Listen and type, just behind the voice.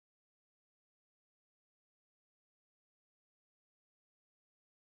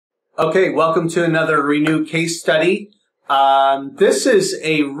Okay, welcome to another Renew case study. This is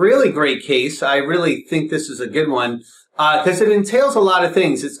a really great case. I really think this is a good one because it entails a lot of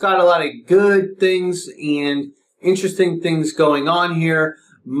things. It's got a lot of good things and interesting things going on here.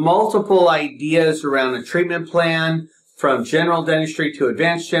 Multiple ideas around a treatment plan from general dentistry to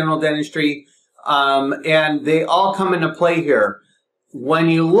advanced general dentistry, and they all come into play here. When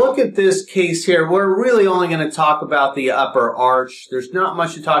you look at this case here, we're really only going to talk about the upper arch. There's not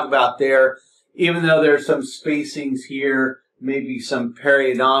much to talk about there, even though there's some spacings here, maybe some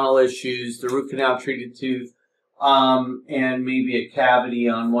periodontal issues, the root canal treated tooth, and maybe a cavity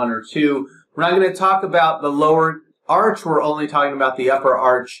on one or two. We're not going to talk about the lower arch. We're only talking about the upper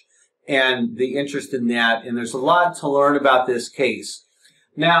arch and the interest in that. And there's a lot to learn about this case.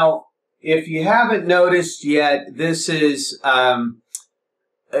 Now, if you haven't noticed yet, this is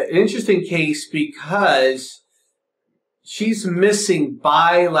an interesting case because she's missing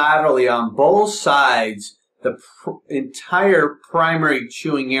bilaterally on both sides the entire primary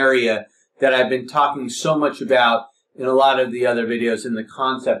chewing area that I've been talking so much about in a lot of the other videos, in the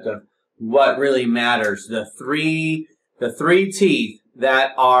concept of what really matters. The three teeth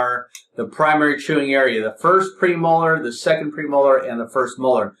that are the primary chewing area, the first premolar, the second premolar, and the first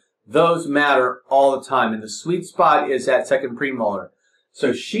molar. Those matter all the time, and the sweet spot is that second premolar.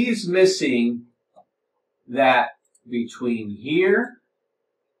 So she's missing that between here,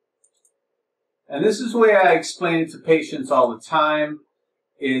 and this is the way I explain it to patients all the time,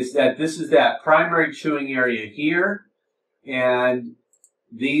 is that this is that primary chewing area here, and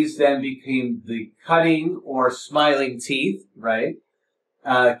these then became the cutting or smiling teeth, right?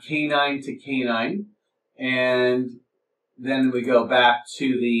 Canine to canine, and then we go back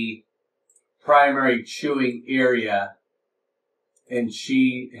to the primary chewing area, and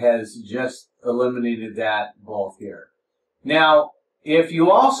she has just eliminated that both here. Now, if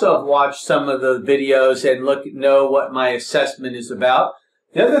you also have watched some of the videos and know what my assessment is about,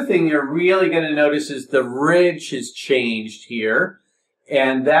 the other thing you're really going to notice is the ridge has changed here,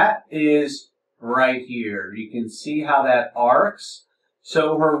 and that is right here. You can see how that arcs.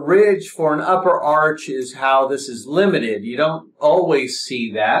 So her ridge for an upper arch is how this is limited. You don't always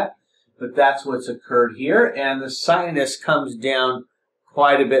see that, but that's what's occurred here, and the sinus comes down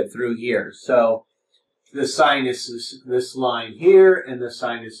quite a bit through here. So the sinus is this line here, and the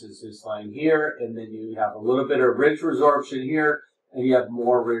sinus is this line here, and then you have a little bit of ridge resorption here, and you have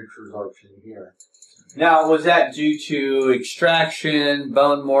more ridge resorption here. Now, was that due to extraction,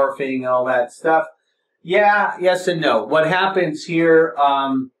 bone morphing, all that stuff? Yeah, yes and no. What happens here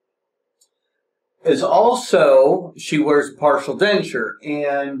is also she wears a partial denture,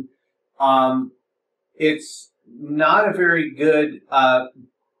 and it's not a very good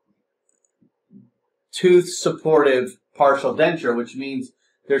tooth supportive partial denture, which means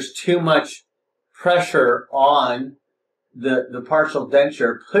there's too much pressure on the partial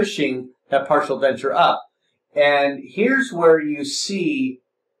denture, pushing that partial denture up. And here's where you see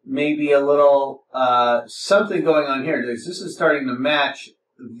maybe a little something going on here. This is starting to match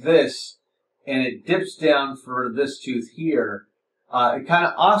this, and it dips down for this tooth here. It kind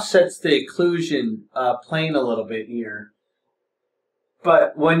of offsets the occlusion plane a little bit here.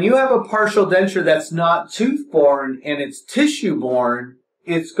 But when you have a partial denture that's not tooth-borne and it's tissue-borne,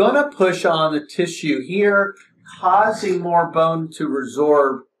 it's going to push on the tissue here, causing more bone to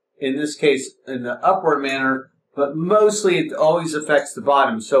resorb, in this case in the upward manner, but mostly it always affects the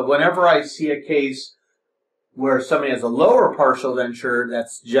bottom. So whenever I see a case where somebody has a lower partial denture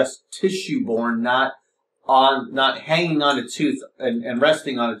that's just tissue-borne, not hanging on a tooth and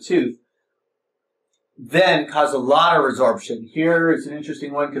resting on a tooth, then cause a lot of resorption. Here is an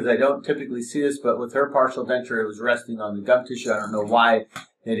interesting one because I don't typically see this, but with her partial denture, it was resting on the gum tissue. I don't know why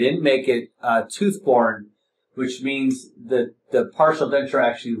they didn't make it tooth-borne, which means that the partial denture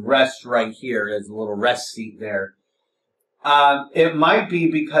actually rests right here. There's a little rest seat there. It might be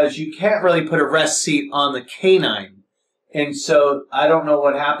because you can't really put a rest seat on the canine. And so I don't know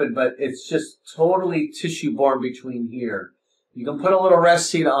what happened, but it's just totally tissue-borne between here. You can put a little rest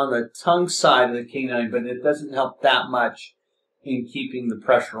seat on the tongue side of the canine, but it doesn't help that much in keeping the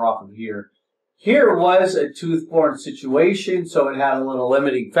pressure off of here. Here was a tooth-borne situation, so it had a little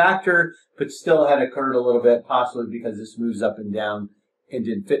limiting factor, but still had occurred a little bit, possibly because this moves up and down and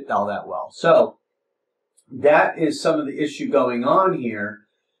didn't fit all that well. So that is some of the issue going on here.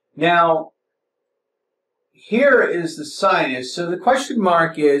 Now, here is the sinus. So the question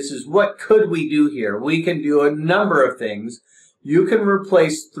mark is what could we do here? We can do a number of things. You can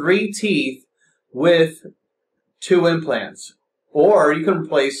replace 3 teeth with 2 implants, or you can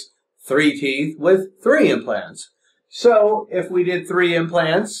replace 3 teeth with 3 implants. So if we did 3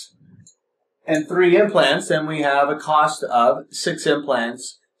 implants, and 3 implants, then we have a cost of 6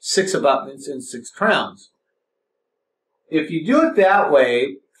 implants, 6 abutments, and 6 crowns. If you do it that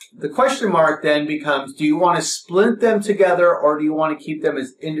way, the question mark then becomes, do you want to split them together or do you want to keep them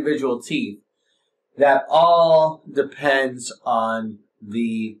as individual teeth? That all depends on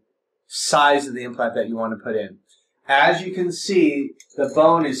the size of the implant that you want to put in. As you can see, the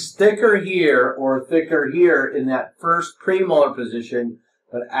bone is thicker here or thicker here in that first premolar position,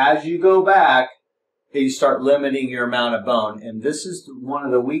 but as you go back, you start limiting your amount of bone. And this is one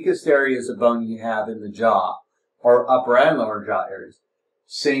of the weakest areas of bone you have in the jaw, or upper and lower jaw areas.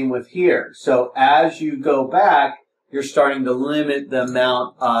 Same with here. So as you go back, you're starting to limit the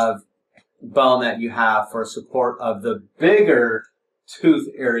amount of bone that you have for support of the bigger tooth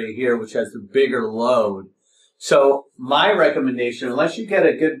area here, which has the bigger load. So my recommendation, unless you get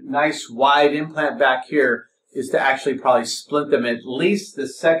a good, nice, wide implant back here, is to actually probably split them at least the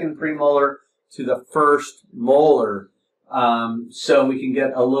second premolar to the first molar, so we can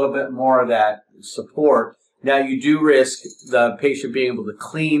get a little bit more of that support. Now, you do risk the patient being able to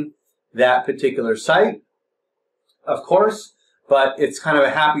clean that particular site, of course, but it's kind of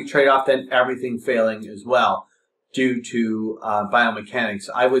a happy trade-off than everything failing as well due to biomechanics.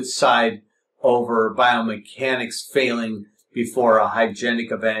 I would side over biomechanics failing before a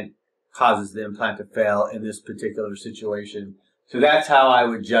hygienic event causes the implant to fail in this particular situation. So that's how I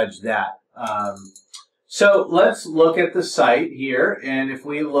would judge that. So let's look at the site here, and if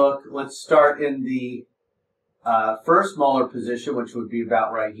we look, let's start in the first molar position, which would be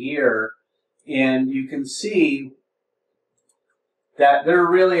about right here, and you can see that there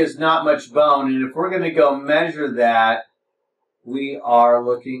really is not much bone, and if we're going to go measure that, we are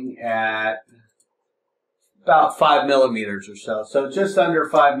looking at about 5 millimeters or so. So just under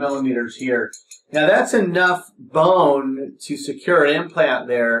 5 millimeters here. Now that's enough bone to secure an implant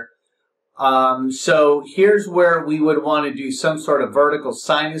there. So here's where we would want to do some sort of vertical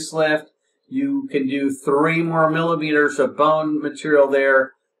sinus lift. You can do 3 more millimeters of bone material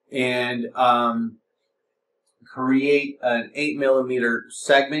there and create an 8 millimeter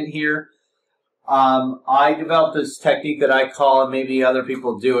segment here. I developed this technique that I call, and maybe other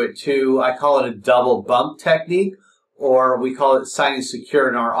people do it too, I call it a double bump technique, or we call it sinus secure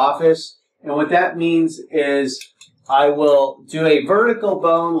in our office. And what that means is I will do a vertical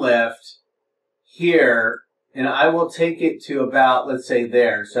bone lift here, and I will take it to about, let's say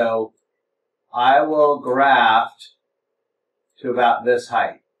there. So I will graft to about this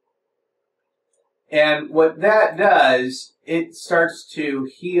height. And what that does, it starts to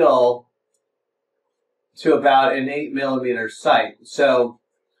heal to about an 8 millimeter site. So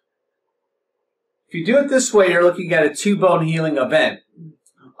if you do it this way, you're looking at a 2-bone healing event.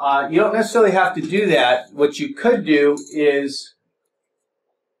 You don't necessarily have to do that. What you could do is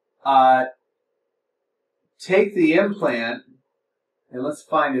take the implant, and let's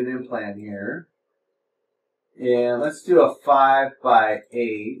find an implant here. And let's do a 5 by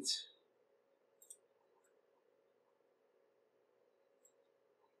 8.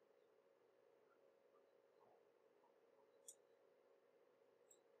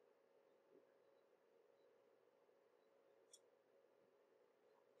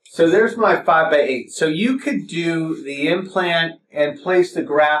 So there's my 5 by 8. So you could do the implant and place the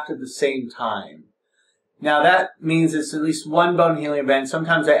graft at the same time. Now that means it's at least 1 bone healing event.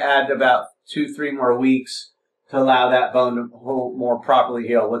 Sometimes I add about 2-3 more weeks to allow that bone to more properly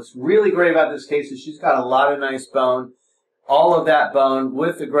heal. What's really great about this case is she's got a lot of nice bone. All of that bone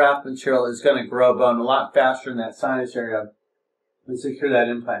with the graft material is going to grow bone a lot faster in that sinus area and secure that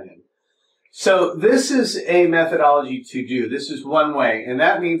implant in. So this is a methodology to do. This is one way, and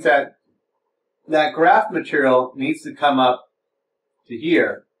that means that that graft material needs to come up to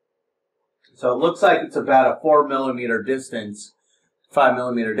here. So it looks like it's about a 4 millimeter distance, 5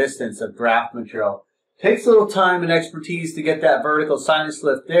 millimeter distance of graft material. Takes a little time and expertise to get that vertical sinus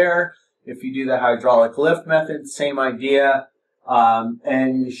lift there. If you do the hydraulic lift method, same idea,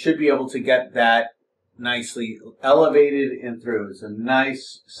 and you should be able to get that nicely elevated and through. It's a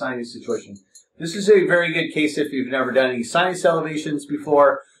nice sinus situation. This is a very good case if you've never done any sinus elevations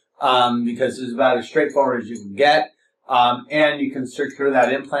before, because it's about as straightforward as you can get. And you can secure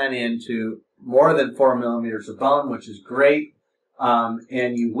that implant into more than 4 millimeters of bone, which is great.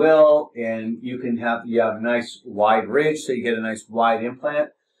 And you will, and you have a nice wide ridge, so you get a nice wide implant.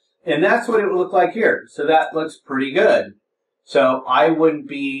 And that's what it would look like here. So that looks pretty good. So I wouldn't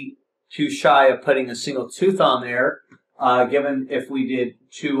be too shy of putting a single tooth on there, given if we did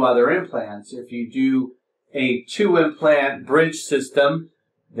 2 other implants. If you do a 2-implant bridge system,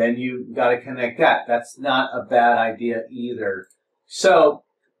 then you've got to connect that. That's not a bad idea either. So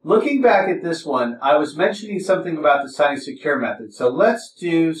looking back at this one, I was mentioning something about the sinus secure method. So let's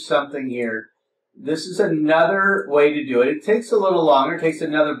do something here. This is another way to do it. It takes a little longer. It takes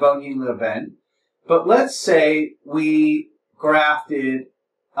another bone healing event. But let's say we grafted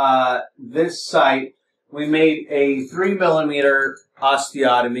this site. We made a 3 millimeter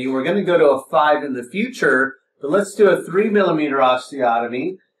osteotomy. We're going to go to a 5 in the future, but let's do a 3 millimeter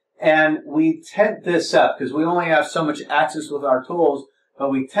osteotomy. And we tent this up because we only have so much access with our tools, but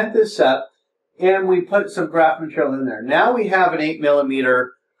we tent this up and we put some graft material in there. Now we have an 8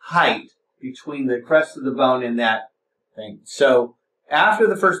 millimeter height between the crest of the bone and that thing. So after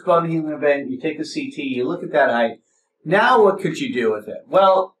the first bone healing event, you take a CT, you look at that height. Now what could you do with it?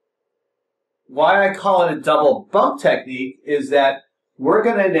 Well, why I call it a double bump technique is that we're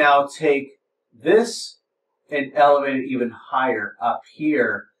going to now take this and elevate it even higher up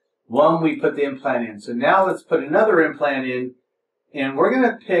here when we put the implant in. So now let's put another implant in, and we're going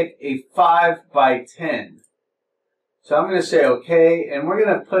to pick a 5 by 10. So I'm going to say okay, and we're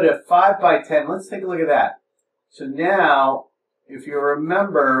going to put a 5 by 10. Let's take a look at that. So now, if you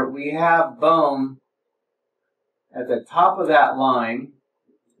remember, we have bone at the top of that line,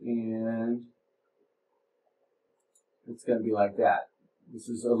 and it's going to be like that. This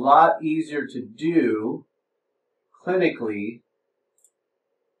is a lot easier to do clinically.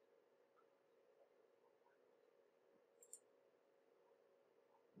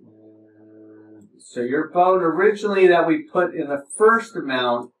 So your bone originally that we put in the first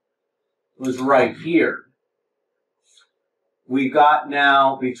amount was right here. We got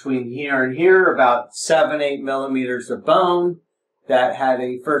now between here and here about 7-8 millimeters of bone that had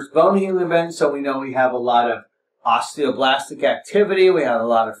a first bone healing event, so we know we have a lot of osteoblastic activity. We have a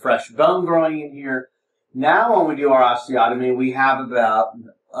lot of fresh bone growing in here. Now when we do our osteotomy, we have about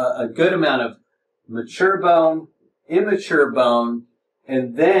a good amount of mature bone, immature bone,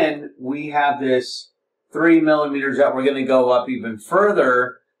 and then we have this 3 millimeters that we're going to go up even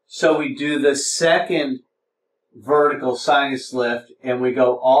further. So we do the second vertical sinus lift, and we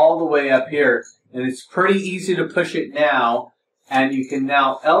go all the way up here. And it's pretty easy to push it now, and you can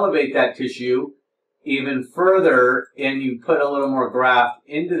now elevate that tissue even further, and you put a little more graft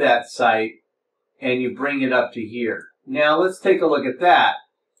into that site, and you bring it up to here. Now let's take a look at that.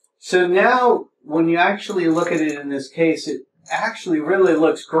 So now when you actually look at it in this case, it actually really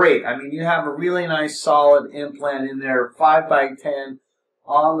looks great. I mean, you have a really nice solid implant in there, 5 by 10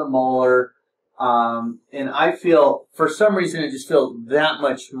 on the molar. And I feel, for some reason, I just feel that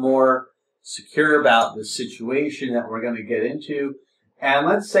much more secure about the situation that we're going to get into. And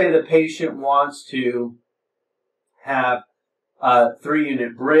let's say the patient wants to have a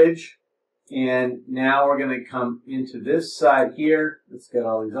 3-unit bridge. And now we're going to come into this side here. Let's get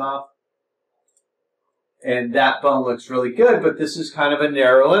all these off. And that bone looks really good, but this is kind of a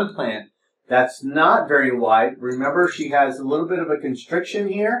narrow implant. That's not very wide. Remember, she has a little bit of a constriction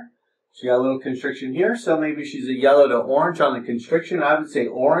here. She got a little constriction here, so maybe she's a yellow to orange on the constriction. I would say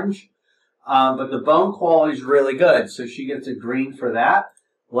orange, but the bone quality is really good, so she gets a green for that.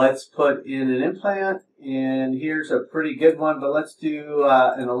 Let's put in an implant, and here's a pretty good one, but let's do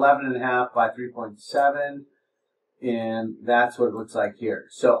an 11.5 by 3.7. And that's what it looks like here.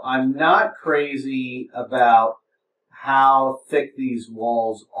 So I'm not crazy about how thick these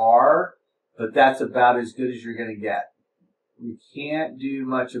walls are, but that's about as good as you're going to get. You can't do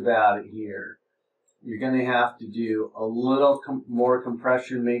much about it here. You're going to have to do a little more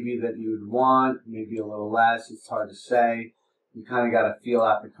compression maybe that you would want, maybe a little less. It's hard to say. You kind of got to feel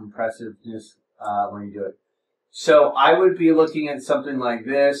out the compressiveness when you do it. So I would be looking at something like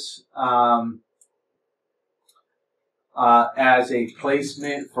this. As a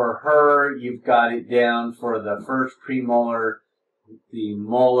placement for her, you've got it down for the first premolar, the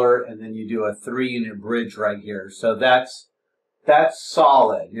molar, and then you do a 3-unit bridge right here. So that's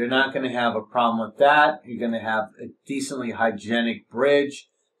solid. You're not going to have a problem with that. You're going to have a decently hygienic bridge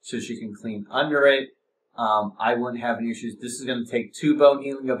so she can clean under it. I wouldn't have any issues. This is going to take 2 bone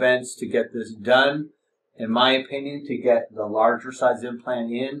healing events to get this done, in my opinion, to get the larger size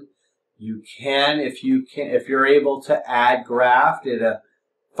implant in. You can, if you're able to add graft at a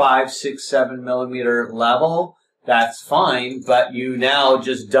 5, 6, 7 millimeter level, that's fine, but you now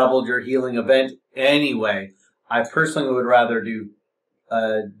just doubled your healing event anyway. I personally would rather do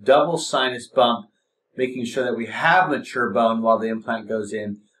a double sinus bump, making sure that we have mature bone while the implant goes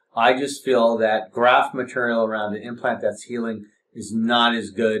in. I just feel that graft material around an implant that's healing is not as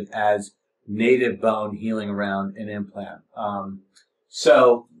good as native bone healing around an implant.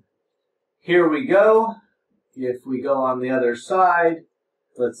 So here we go. If we go on the other side,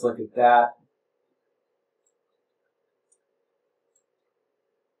 let's look at that.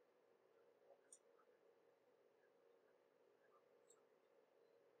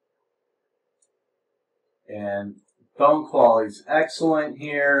 And bone quality is excellent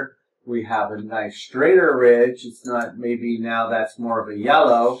here. We have a nice straighter ridge. It's not, maybe now that's more of a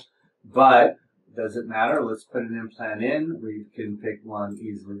yellow, but doesn't matter. Let's put an implant in. We can pick one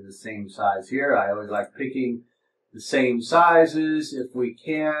easily the same size here. I always like picking the same sizes if we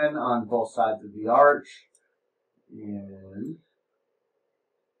can on both sides of the arch. And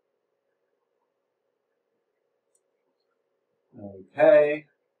okay.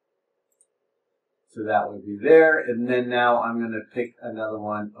 So that would be there. And then now I'm going to pick another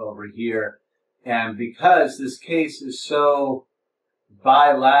one over here. And because this case is so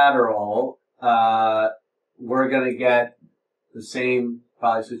bilateral, we're going to get the same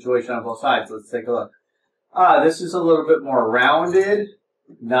probably situation on both sides. Let's take a look. This is a little bit more rounded,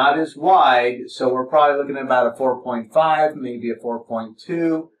 not as wide, so we're probably looking at about a 4.5, maybe a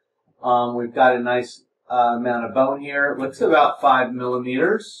 4.2. We've got a nice amount of bone here. It looks about 5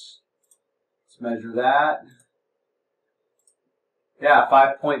 millimeters. Let's measure that. Yeah,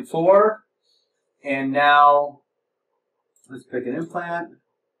 5.4. And now let's pick an implant.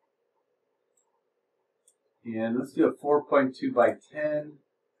 And let's do a 4.2 by 10.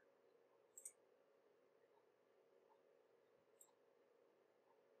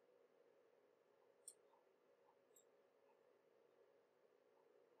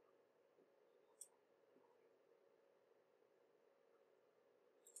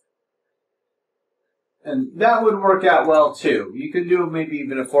 And that would work out well too. You could do maybe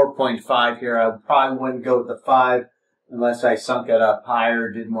even a 4.5 here. I probably wouldn't go with the 5 unless I sunk it up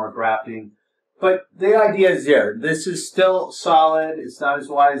higher, did more grafting. But the idea is there. This is still solid. It's not as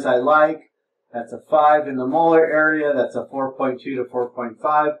wide as I like. That's a 5 in the molar area. That's a 4.2 to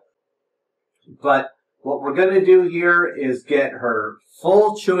 4.5. But what we're going to do here is get her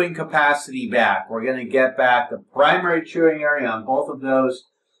full chewing capacity back. We're going to get back the primary chewing area on both of those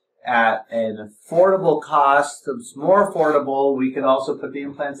at an affordable cost. It's more affordable. We could also put the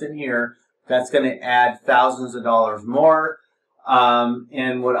implants in here. That's going to add thousands of dollars more.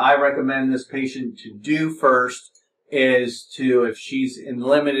 And what I recommend this patient to do first is to, if she's in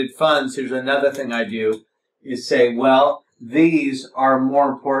limited funds, here's another thing I do, is say, well, these are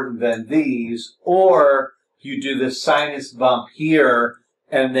more important than these, or you do the sinus bump here,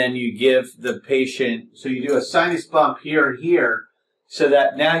 and then you give the patient, so you do a sinus bump here and here, so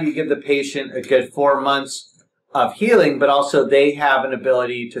that now you give the patient a good 4 months of healing, but also they have an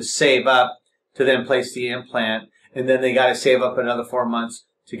ability to save up to then place the implant, and then they got to save up another 4 months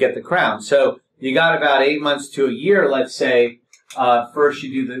to get the crown. So you got about 8 months to a year, let's say. First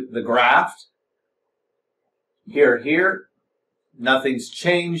you do the graft. Here, nothing's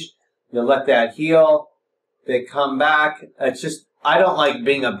changed. You let that heal. They come back. It's just, I don't like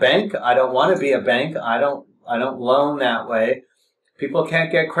being a bank. I don't want to be a bank. I don't loan that way. People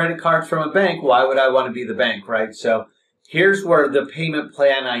can't get credit cards from a bank. Why would I want to be the bank, right? So here's where the payment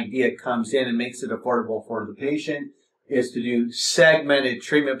plan idea comes in and makes it affordable for the patient, is to do segmented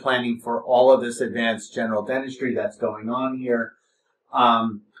treatment planning for all of this advanced general dentistry that's going on here.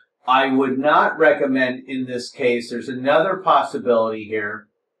 I would not recommend in this case, there's another possibility here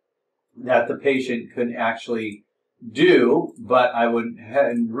that the patient could actually do, but I would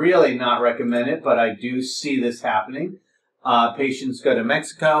really not recommend it, but I do see this happening. Patients go to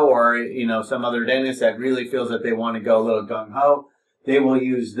Mexico or, some other dentist that really feels that they want to go a little gung-ho. They will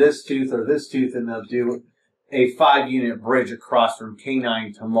use this tooth or this tooth, and they'll do a 5-unit bridge across from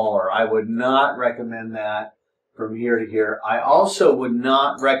canine to molar. I would not recommend that from here to here. I also would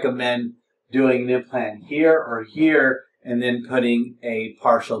not recommend doing an implant here or here and then putting a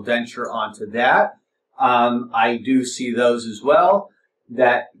partial denture onto that. I do see those as well.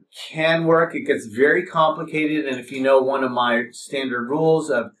 That can work. It gets very complicated, and if you know one of my standard rules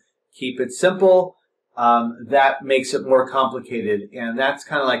of keep it simple, that makes it more complicated, and that's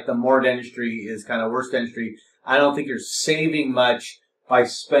kind of like the more dentistry is kind of worse dentistry. I don't think you're saving much by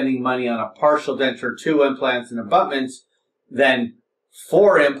spending money on a partial denture, 2 implants and abutments, than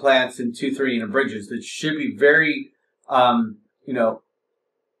 4 implants and 2 3-unit bridges. That should be very,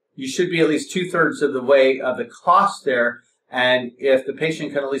 you should be at least 2/3 of the way of the cost there. And if the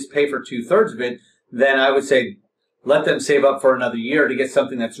patient can at least pay for 2/3 of it, then I would say let them save up for another year to get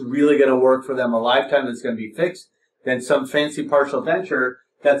something that's really going to work for them a lifetime, that's going to be fixed, than some fancy partial denture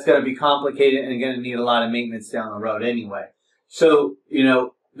that's going to be complicated and going to need a lot of maintenance down the road anyway. So,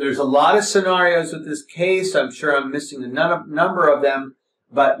 there's a lot of scenarios with this case. I'm sure I'm missing a number of them,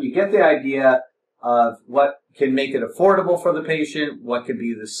 but you get the idea of what can make it affordable for the patient, what could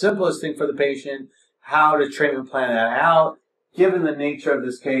be the simplest thing for the patient, how to treatment plan that out. Given the nature of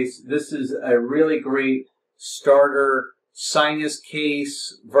this case, this is a really great starter sinus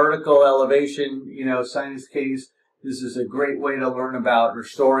case, vertical elevation, sinus case. This is a great way to learn about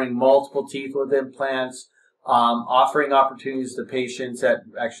restoring multiple teeth with implants, offering opportunities to patients that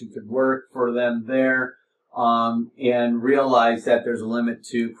actually could work for them there, and realize that there's a limit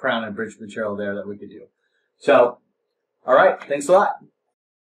to crown and bridge material there that we could do. So, all right, thanks a lot.